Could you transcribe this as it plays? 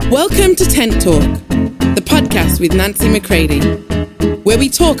Welcome to Tent Talk, the podcast with Nancy McCready, where we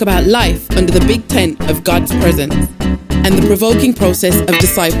talk about life under the big tent of God's presence and the provoking process of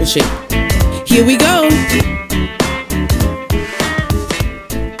discipleship. Here we go.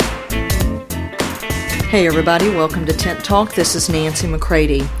 Hey everybody, welcome to Tent Talk. This is Nancy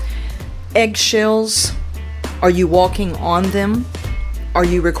McCready. Eggshells, are you walking on them? Are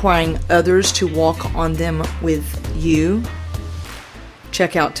you requiring others to walk on them with you?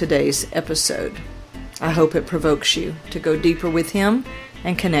 Check out today's episode. I hope it provokes you to go deeper with Him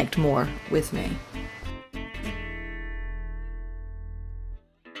and connect more with me.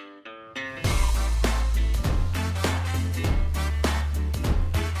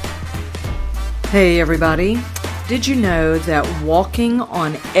 Hey everybody, did you know that walking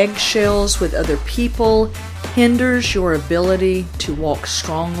on eggshells with other people hinders your ability to walk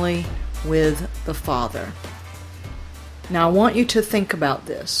strongly with the Father? Now I want you to think about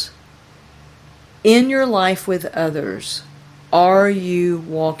this. In your life with others, are you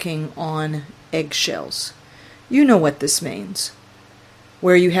walking on eggshells? You know what this means.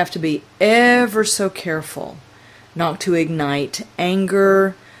 Where you have to be ever so careful not to ignite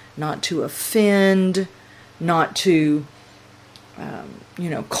anger, not to offend, not to,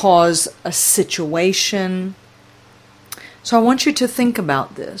 cause a situation. So I want you to think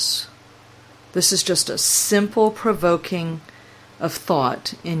about this. This is just a simple provoking of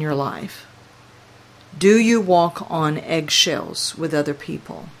thought in your life. Do you walk on eggshells with other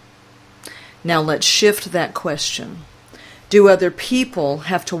people? Now let's shift that question. Do other people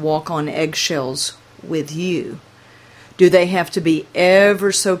have to walk on eggshells with you? Do they have to be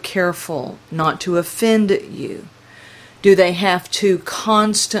ever so careful not to offend you? Do they have to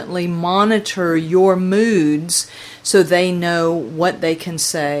constantly monitor your moods so they know what they can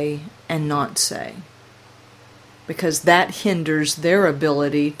say and not say? Because that hinders their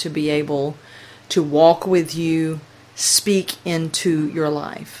ability to be able to walk with you, speak into your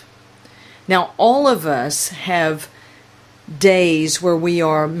life. Now, all of us have days where we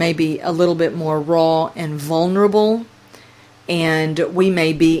are maybe a little bit more raw and vulnerable, and we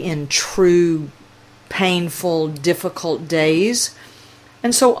may be in true, painful, difficult days.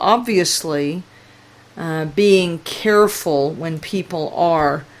 And so obviously, being careful when people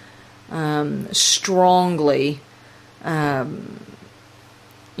are strongly,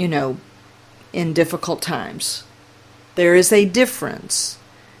 in difficult times. There is a difference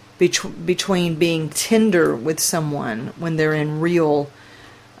between being tender with someone when they're in real,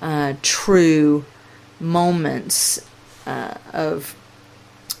 true moments of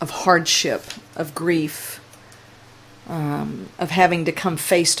hardship, of grief, of having to come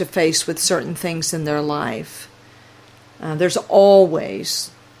face to face with certain things in their life. There's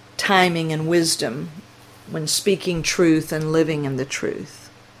always timing and wisdom when speaking truth and living in the truth.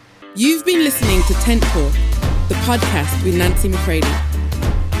 You've been listening to Tent Talk, the podcast with Nancy McCready.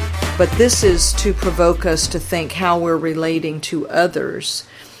 But this is to provoke us to think how we're relating to others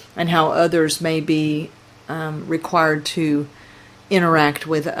and how others may be required to interact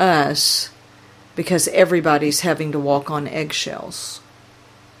with us because everybody's having to walk on eggshells.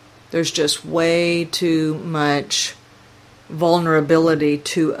 There's just way too much vulnerability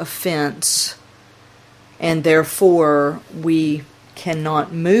to offense, and therefore we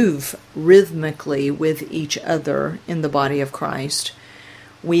cannot move rhythmically with each other in the body of Christ.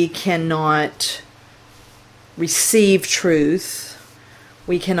 We cannot receive truth.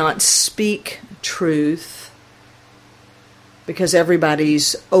 We cannot speak truth because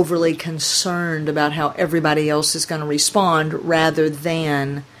everybody's overly concerned about how everybody else is going to respond rather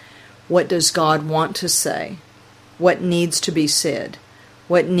than what does God want to say, what needs to be said,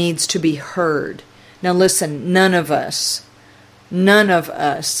 what needs to be heard. Now listen, none of us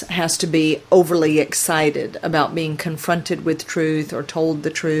has to be overly excited about being confronted with truth or told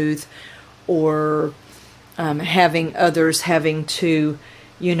the truth or having others having to,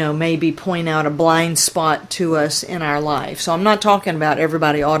 maybe point out a blind spot to us in our life. So I'm not talking about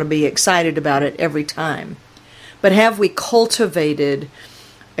everybody ought to be excited about it every time. But have we cultivated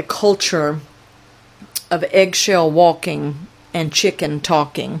a culture of eggshell walking and chicken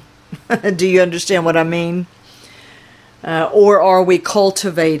talking? Do you understand what I mean? Or are we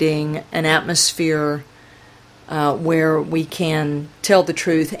cultivating an atmosphere where we can tell the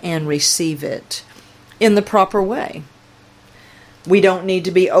truth and receive it in the proper way? We don't need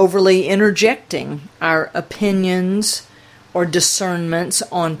to be overly interjecting our opinions or discernments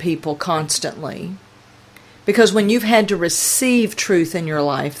on people constantly. Because when you've had to receive truth in your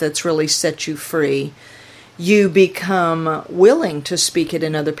life that's really set you free, you become willing to speak it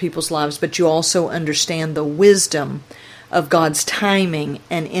in other people's lives, but you also understand the wisdom of God's timing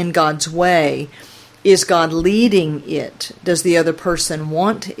and in God's way. Is God leading it? Does the other person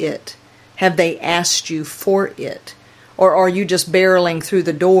want it? Have they asked you for it? Or are you just barreling through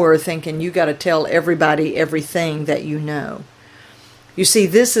the door thinking you got to tell everybody everything that you know? You see,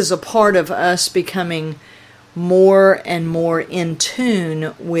 this is a part of us becoming more and more in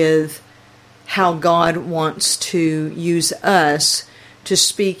tune with how God wants to use us to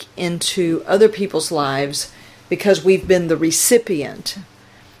speak into other people's lives, because we've been the recipient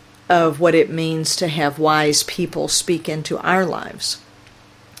of what it means to have wise people speak into our lives.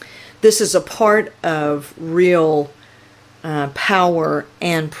 This is a part of real power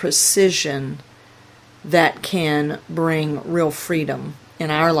and precision that can bring real freedom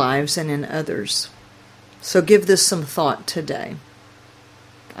in our lives and in others. So give this some thought today.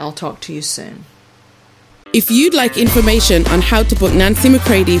 I'll talk to you soon. If you'd like information on how to book Nancy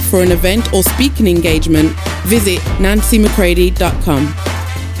McCready for an event or speaking engagement, visit nancymccready.com.